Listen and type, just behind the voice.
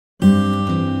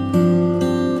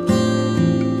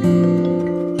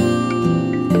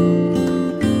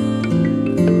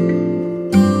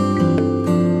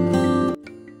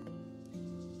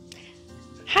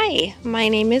My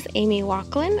name is Amy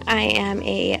Walklin. I am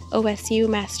a OSU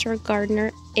Master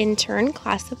Gardener Intern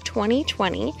class of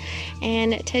 2020,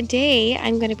 and today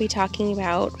I'm going to be talking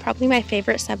about probably my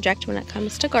favorite subject when it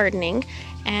comes to gardening,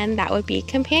 and that would be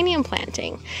companion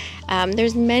planting.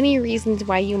 There's many reasons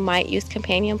why you might use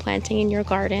companion planting in your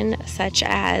garden, such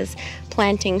as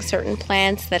planting certain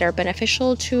plants that are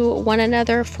beneficial to one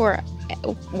another for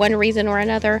one reason or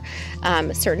another.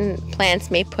 Certain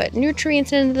plants may put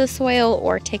nutrients into the soil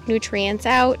or take nutrients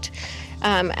out.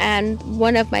 And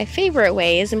one of my favorite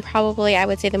ways, and probably I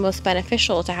would say the most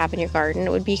beneficial to have in your garden,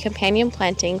 would be companion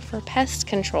planting for pest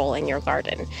control in your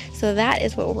garden. So that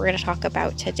is what we're going to talk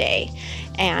about today.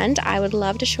 And I would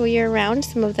love to show you around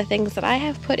some of the things that I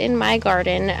have put in my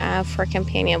garden for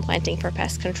companion planting for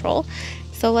pest control.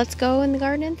 So let's go in the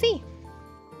garden and see.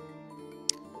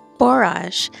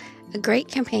 Borage, a great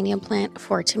companion plant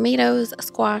for tomatoes,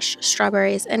 squash,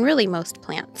 strawberries, and really most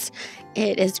plants.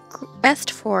 It is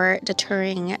best for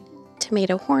deterring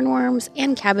tomato hornworms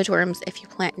and cabbage worms if you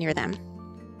plant near them.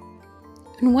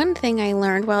 And one thing I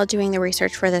learned while doing the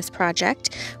research for this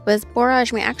project was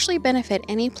borage may actually benefit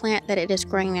any plant that it is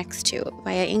growing next to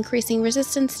via increasing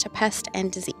resistance to pest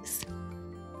and disease.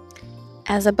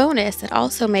 As a bonus, it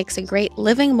also makes a great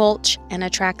living mulch and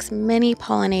attracts many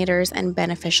pollinators and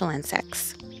beneficial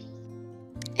insects.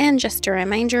 And just a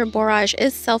reminder, borage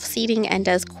is self-seeding and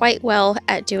does quite well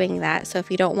at doing that. So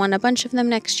if you don't want a bunch of them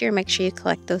next year, make sure you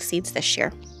collect those seeds this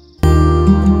year.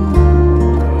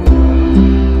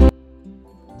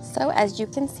 So as you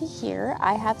can see here,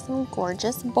 I have some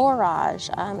gorgeous borage.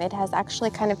 It has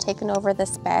actually kind of taken over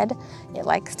this bed. It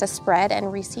likes to spread and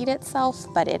reseed itself,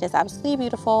 but it is absolutely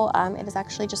beautiful. It is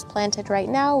actually just planted right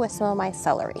now with some of my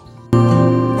celery.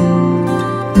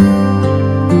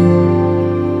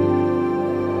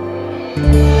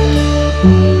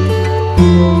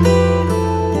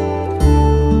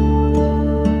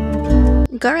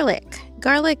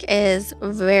 Garlic is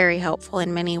very helpful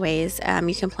in many ways.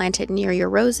 You can plant it near your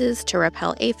roses to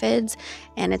repel aphids,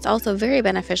 and it's also very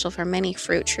beneficial for many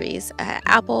fruit trees,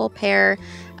 apple, pear,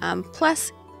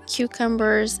 plus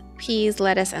cucumbers, peas,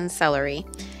 lettuce, and celery.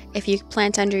 If you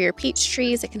plant under your peach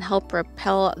trees, it can help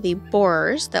repel the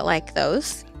borers that like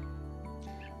those.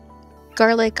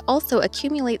 Garlic also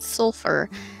accumulates sulfur,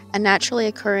 a naturally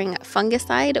occurring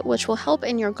fungicide, which will help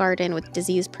in your garden with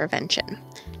disease prevention.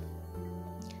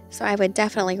 So I would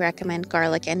definitely recommend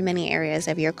garlic in many areas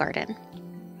of your garden.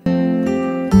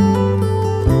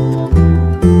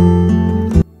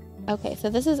 Okay, so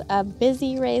this is a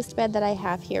busy raised bed that I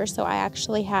have here. So I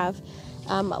actually have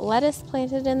lettuce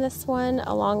planted in this one,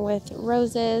 along with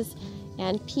roses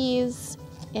and peas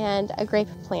and a grape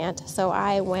plant. So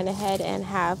I went ahead and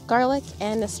have garlic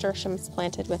and nasturtiums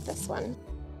planted with this one.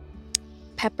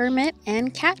 Peppermint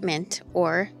and catmint,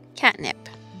 or catnip.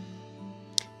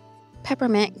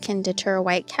 Peppermint can deter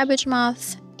white cabbage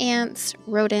moths, ants,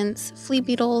 rodents, flea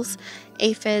beetles,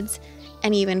 aphids,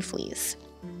 and even fleas.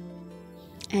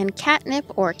 And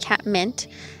catnip or catmint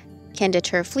can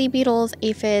deter flea beetles,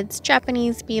 aphids,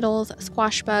 Japanese beetles,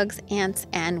 squash bugs, ants,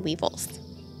 and weevils.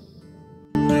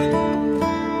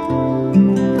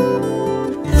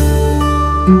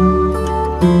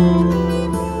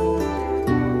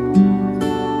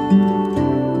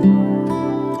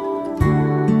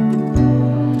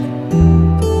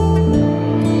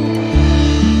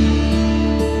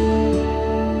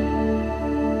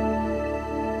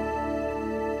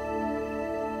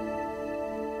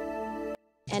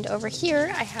 And over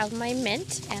here I have my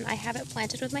mint, and I have it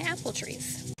planted with my apple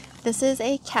trees. This is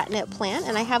a catnip plant,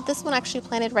 and I have this one actually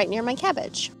planted right near my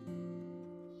cabbage.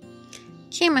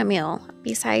 Chamomile,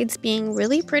 besides being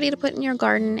really pretty to put in your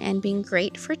garden and being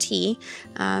great for tea,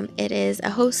 it is a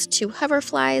host to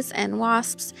hoverflies and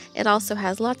wasps. It also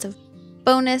has lots of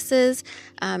bonuses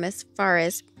as far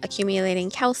as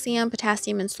accumulating calcium,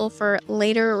 potassium, and sulfur,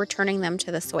 later returning them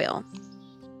to the soil.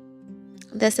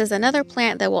 This is another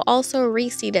plant that will also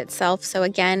reseed itself. So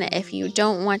again, if you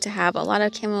don't want to have a lot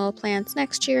of chamomile plants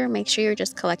next year, make sure you're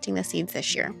just collecting the seeds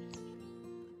this year.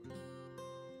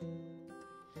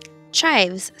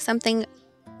 Chives, something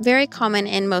very common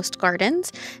in most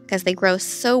gardens because they grow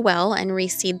so well and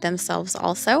reseed themselves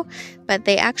also, but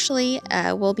they actually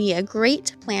will be a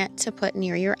great plant to put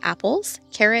near your apples,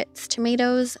 carrots,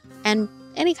 tomatoes, and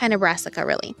any kind of brassica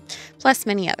really, plus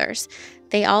many others.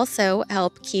 They also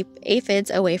help keep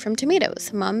aphids away from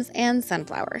tomatoes, mums, and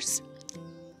sunflowers.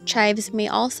 Chives may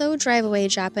also drive away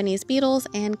Japanese beetles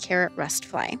and carrot rust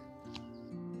fly.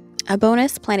 A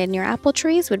bonus planted near apple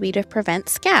trees would be to prevent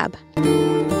scab.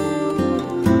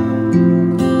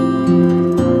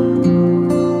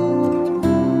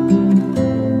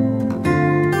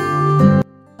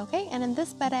 Okay, and in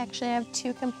actually have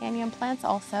two companion plants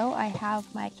also. I have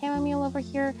my chamomile over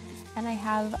here, and I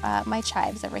have my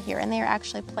chives over here, and they are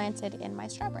actually planted in my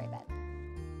strawberry bed.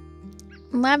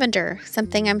 Lavender,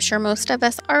 something I'm sure most of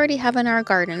us already have in our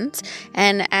gardens,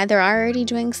 and they're already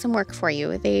doing some work for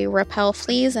you. They repel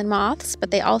fleas and moths,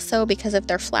 but they also, because of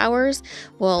their flowers,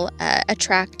 will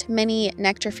attract many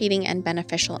nectar-feeding and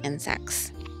beneficial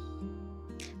insects.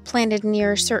 Planted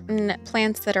near certain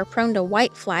plants that are prone to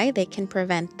whitefly, they can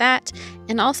prevent that,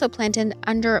 and also planted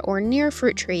under or near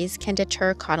fruit trees can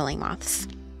deter codling moths.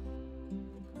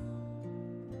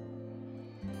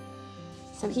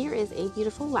 So here is a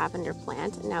beautiful lavender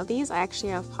plant. Now these I actually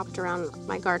have popped around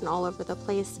my garden all over the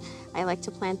place. I like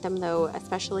to plant them though,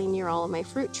 especially near all of my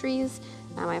fruit trees.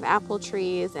 I have apple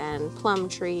trees and plum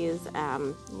trees,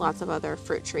 lots of other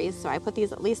fruit trees. So I put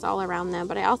these at least all around them,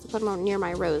 but I also put them near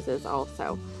my roses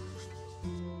also.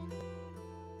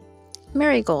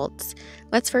 Marigolds.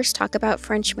 Let's first talk about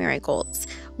French marigolds.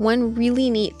 One really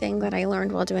neat thing that I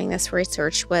learned while doing this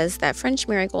research was that French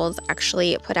marigolds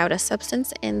actually put out a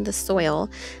substance in the soil,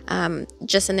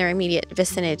 just in their immediate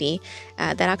vicinity,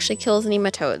 that actually kills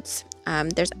nematodes.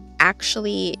 There's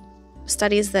actually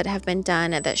studies that have been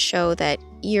done that show that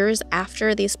years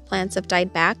after these plants have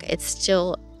died back, it's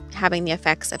still having the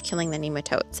effects of killing the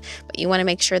nematodes. But you want to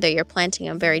make sure that you're planting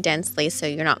them very densely so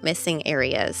you're not missing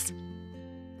areas.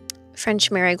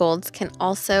 French marigolds can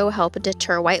also help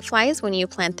deter whiteflies when you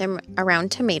plant them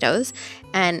around tomatoes,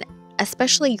 and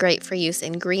especially great for use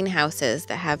in greenhouses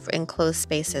that have enclosed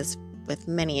spaces with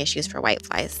many issues for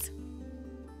whiteflies.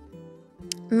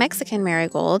 Mexican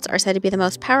marigolds are said to be the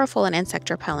most powerful in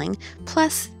insect repelling,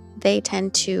 plus they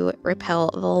tend to repel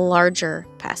the larger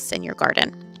pests in your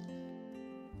garden.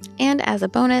 And as a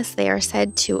bonus, they are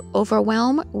said to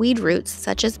overwhelm weed roots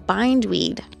such as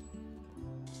bindweed.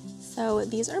 So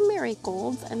these are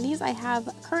marigolds, and these I have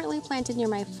currently planted near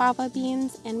my fava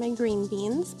beans and my green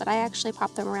beans, but I actually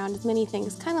pop them around as many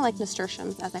things, kind of like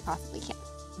nasturtiums, as I possibly can.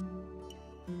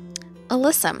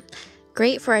 Alyssum,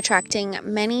 great for attracting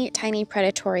many tiny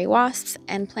predatory wasps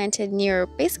and planted near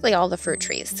basically all the fruit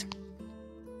trees.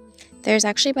 There's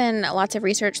actually been lots of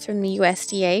research from the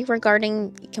USDA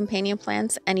regarding companion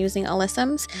plants and using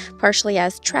alyssums, partially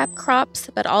as trap crops,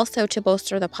 but also to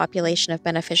bolster the population of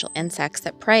beneficial insects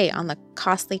that prey on the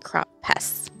costly crop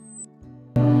pests.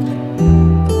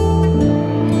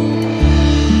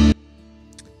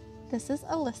 This is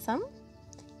alyssum.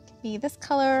 It could be this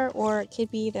color, or it could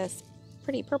be this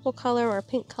pretty purple color or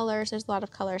pink colors. There's a lot of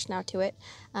colors now to it,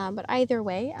 but either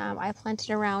way, I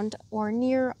planted around or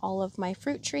near all of my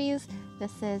fruit trees.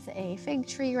 This is a fig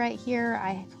tree right here.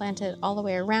 I planted all the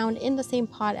way around in the same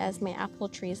pot as my apple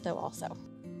trees though also.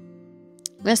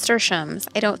 Nasturtiums.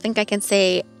 I don't think I can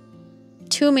say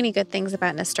too many good things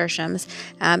about nasturtiums.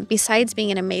 Besides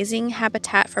being an amazing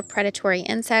habitat for predatory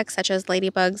insects such as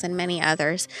ladybugs and many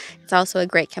others, it's also a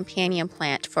great companion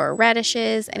plant for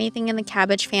radishes, anything in the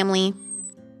cabbage family.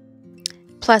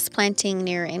 Plus, planting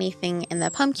near anything in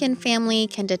the pumpkin family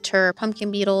can deter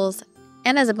pumpkin beetles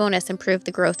and, as a bonus, improve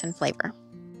the growth and flavor.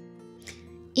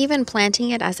 Even planting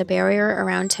it as a barrier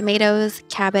around tomatoes,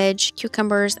 cabbage,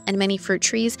 cucumbers, and many fruit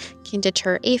trees can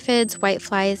deter aphids,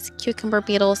 whiteflies, cucumber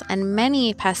beetles, and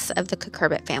many pests of the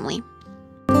cucurbit family.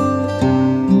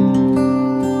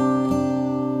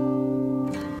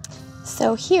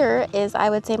 So here is,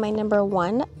 I would say, my number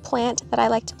one plant that I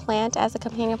like to plant as a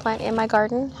companion plant in my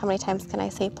garden. How many times can I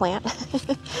say plant?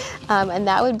 And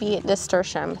that would be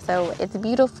nasturtium. So it's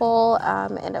beautiful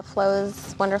and it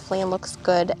flows wonderfully and looks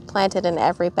good planted in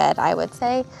every bed, I would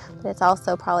say. But it's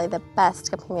also probably the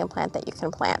best companion plant that you can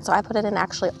plant. So I put it in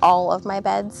actually all of my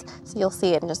beds, so you'll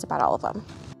see it in just about all of them.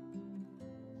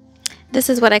 This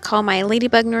is what I call my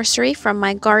ladybug nursery from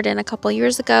my garden a couple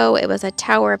years ago. It was a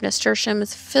tower of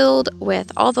nasturtiums filled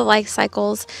with all the life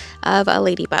cycles of a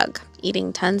ladybug,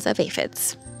 eating tons of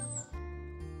aphids.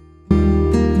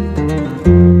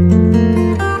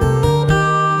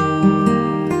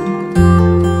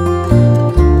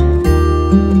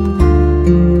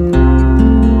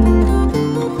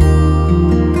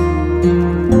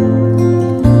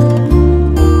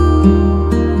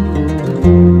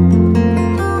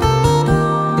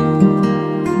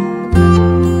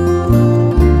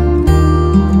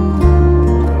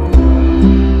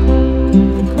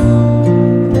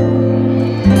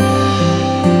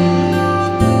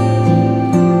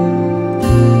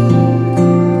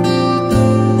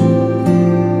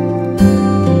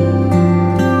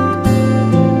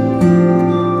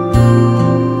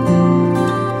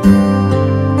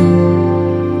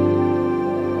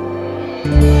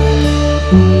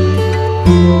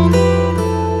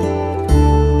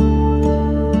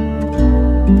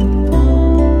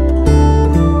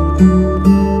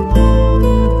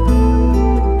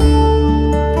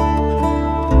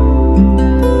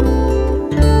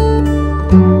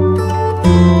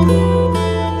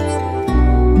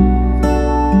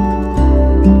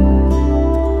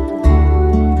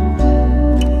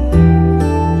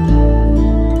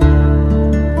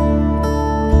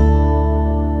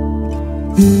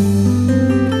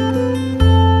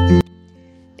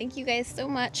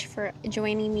 much for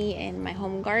joining me in my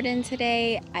home garden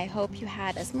today. I hope you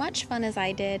had as much fun as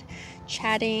I did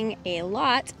chatting a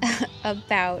lot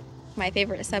about my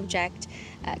favorite subject,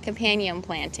 companion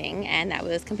planting, and that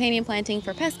was companion planting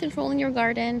for pest control in your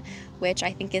garden, which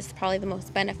I think is probably the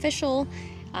most beneficial.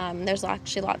 There's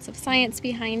actually lots of science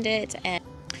behind it, and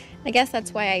I guess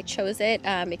that's why I chose it,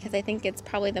 because I think it's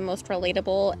probably the most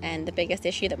relatable and the biggest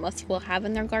issue that most people have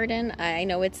in their garden. I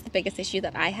know it's the biggest issue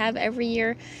that I have every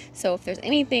year, so if there's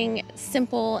anything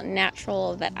simple,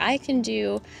 natural that I can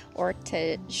do or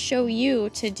to show you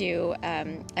to do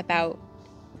about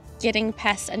getting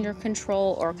pests under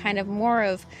control, or kind of more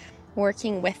of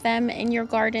working with them in your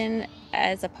garden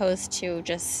as opposed to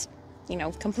just,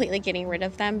 completely getting rid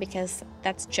of them, because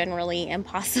that's generally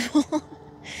impossible.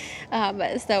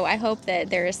 So I hope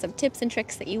that there are some tips and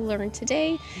tricks that you learned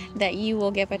today that you will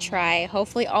give a try.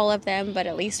 Hopefully all of them, but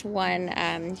at least one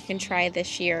you can try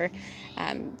this year.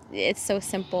 It's so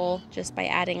simple, just by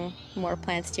adding more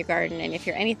plants to your garden. And if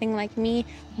you're anything like me,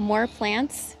 more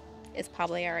plants is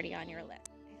probably already on your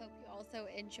list. I hope you also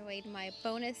enjoyed my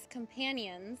bonus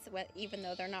companions, even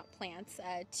though they're not plants,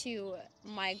 to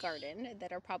my garden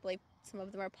that are probably, some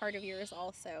of them are part of yours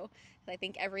also. I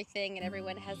think everything and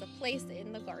everyone has a place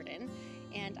in the garden,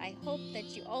 and I hope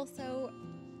that you also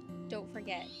don't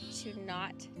forget to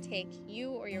not take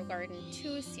you or your garden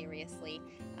too seriously.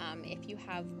 If you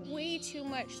have way too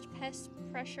much pest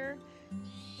pressure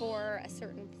for a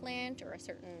certain plant or a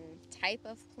certain type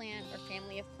of plant or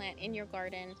family of plant in your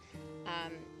garden,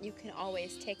 you can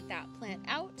always take that plant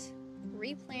out,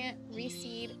 replant,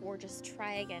 reseed, or just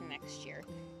try again next year.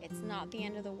 It's not the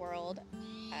end of the world.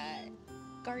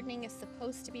 Gardening is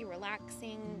supposed to be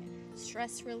relaxing,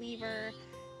 stress reliever,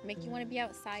 make you want to be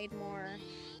outside more.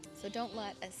 So don't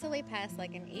let a silly pest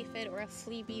like an aphid or a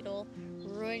flea beetle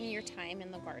ruin your time in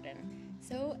the garden.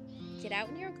 So get out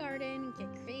in your garden, get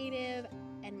creative,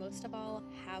 and most of all,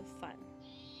 have fun.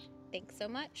 Thanks so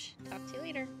much. Talk to you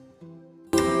later.